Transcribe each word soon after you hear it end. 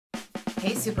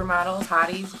Hey supermodels,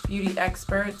 hotties, beauty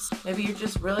experts. Maybe you're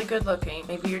just really good looking.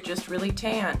 Maybe you're just really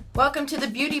tan. Welcome to the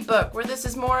Beauty Book, where this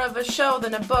is more of a show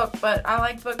than a book, but I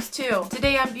like books too.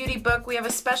 Today on Beauty Book, we have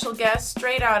a special guest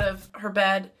straight out of her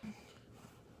bed.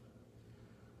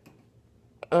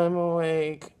 I'm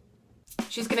awake.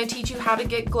 She's going to teach you how to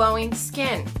get glowing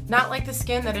skin. Not like the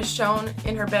skin that is shown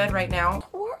in her bed right now.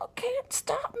 The world can't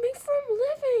stop me from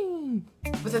living.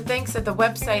 With the thanks of the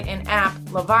website and app,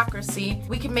 Lovocracy,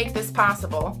 we can make this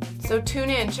possible. So tune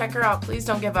in, check her out. Please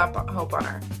don't give up hope on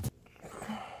her.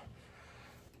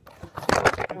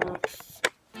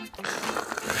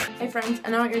 Hey friends, I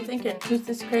know what you're thinking. Who's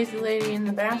this crazy lady in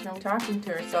the bathroom talking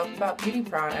to herself about beauty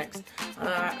products?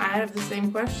 I have the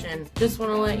same question. Just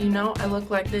want to let you know I look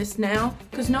like this now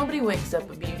because nobody wakes up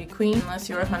a beauty queen unless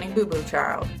you're a Honey Boo Boo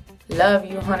child. Love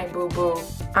you, Honey Boo Boo.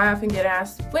 I often get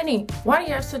asked, Whitney, why do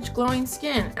you have such glowing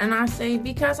skin? And I say,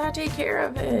 because I take care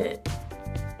of it.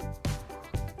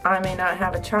 I may not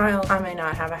have a child, I may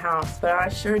not have a house, but I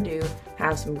sure do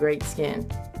have some great skin.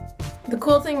 The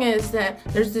cool thing is that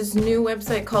there's this new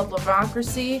website called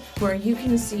Lovocracy where you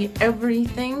can see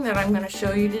everything that I'm going to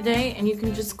show you today, and you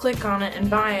can just click on it and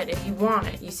buy it if you want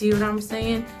it. You see what I'm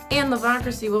saying? And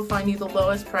Lovocracy will find you the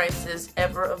lowest prices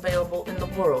ever available in the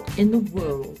world.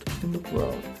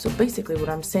 So basically what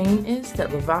I'm saying is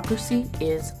that Lovocracy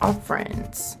is our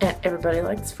friends. And everybody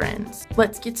likes friends.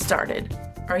 Let's get started.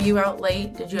 Are you out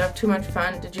late? Did you have too much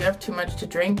fun? Did you have too much to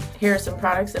drink? Here are some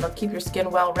products that'll keep your skin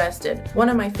well rested. One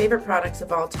of my favorite products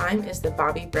of all time is the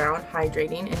Bobbi Brown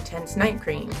Hydrating Intense Night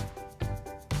Cream.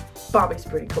 Bobbi's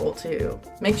pretty cool too.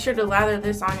 Make sure to lather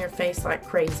this on your face like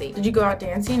crazy. Did you go out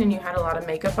dancing and you had a lot of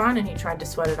makeup on and you tried to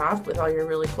sweat it off with all your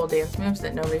really cool dance moves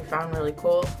that nobody found really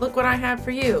cool? Look what I have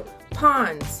for you.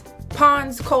 Pond's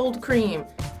Cold Cream.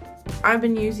 I've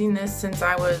been using this since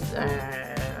I was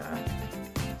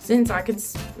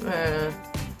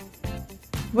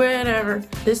whatever.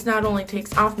 This not only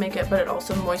takes off makeup, but it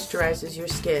also moisturizes your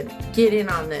skin. Get in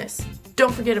on this.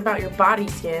 Don't forget about your body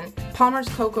skin. Palmer's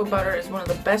Cocoa Butter is one of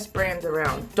the best brands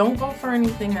around. Don't go for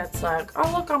anything that's like, oh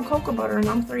look, I'm cocoa butter and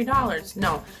I'm $3.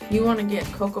 No, you want to get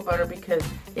cocoa butter because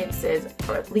it says,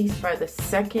 or at least by the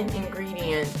second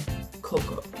ingredient,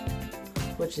 cocoa,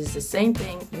 which is the same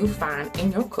thing you find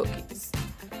in your cookies.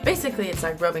 Basically, it's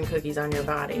like rubbing cookies on your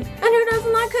body. And who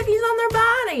doesn't like cookies on their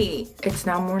body? It's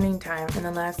now morning time, and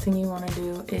the last thing you want to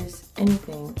do is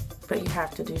anything, but you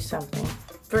have to do something.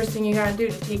 First thing you gotta do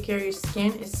to take care of your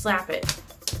skin is slap it.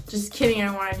 Just kidding, I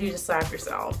want you to slap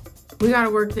yourself. We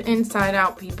gotta work the inside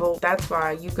out, people. That's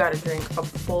why you gotta drink a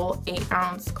full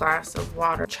 8-ounce glass of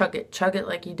water. Chug it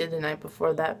like you did the night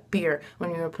before that beer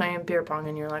when you were playing beer pong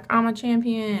and you're like, I'm a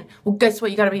champion. Well, guess what?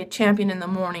 You gotta be a champion in the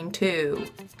morning too.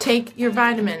 Take your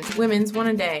vitamins. Women's one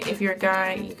a day. If you're a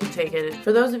guy, you can take it.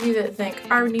 For those of you that think,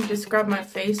 I would need to scrub my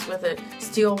face with a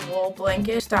steel wool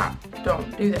blanket, stop.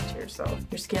 Don't do that to yourself.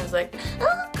 Your skin's like,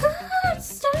 oh God,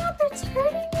 stop, it's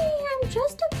hurting me. I'm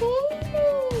just a baby.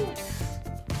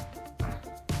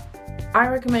 I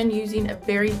recommend using a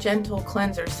very gentle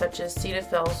cleanser such as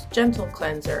Cetaphil's Gentle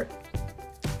Cleanser.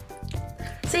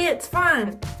 See, it's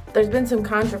fun! There's been some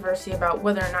controversy about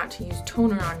whether or not to use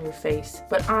toner on your face,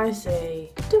 but I say,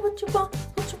 do what you want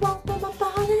with my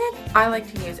body. I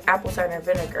like to use apple cider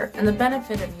vinegar, and the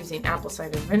benefit of using apple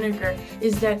cider vinegar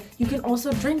is that you can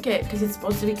also drink it because it's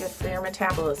supposed to be good for your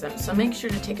metabolism, so make sure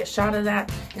to take a shot of that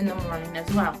in the morning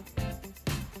as well.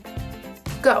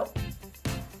 Go!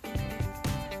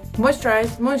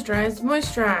 Moisturize, moisturize,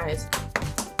 moisturize.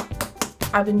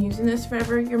 I've been using this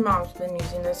forever. Your mom's been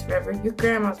using this forever. Your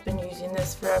grandma's been using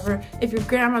this forever. If your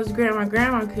grandma's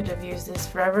grandma could have used this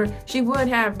forever, she would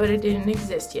have, but it didn't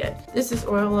exist yet. This is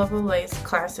Oil of Olay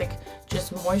Classic,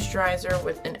 just moisturizer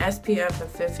with an SPF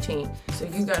of 15. So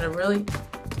you gotta really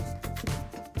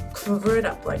cover it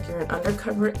up like you're an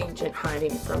undercover agent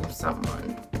hiding from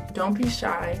someone. Don't be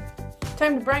shy.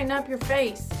 Time to brighten up your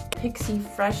face. Pixie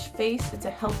Fresh Face. It's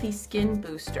a healthy skin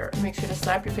booster. Make sure to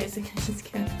slap your face against your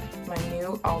skin. My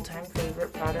new all-time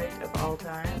favorite product of all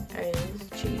time is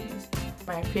cheese.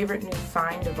 My favorite new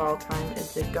find of all time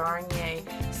is the Garnier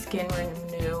Skin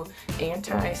Renew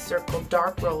Anti-Circle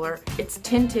Dark Roller. It's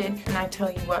tinted, and I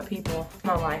tell you what, people,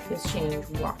 my life has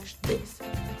changed. Watch this.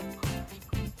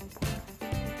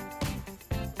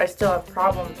 I still have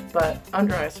problems, but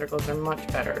under eye circles are much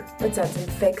better. Let's add some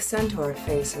fake scent to our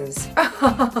faces.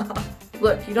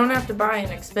 Look, you don't have to buy an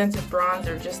expensive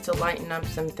bronzer just to lighten up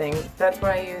some things. That's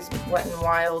why I use Wet n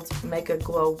Wild's Make a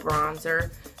Glow bronzer.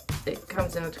 It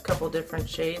comes in a couple different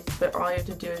shades, but all you have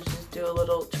to do is just do a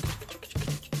little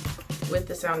with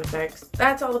the sound effects.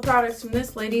 That's all the products from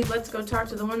this lady. Let's go talk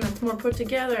to the one that's more put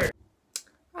together.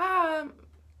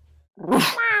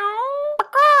 Meow.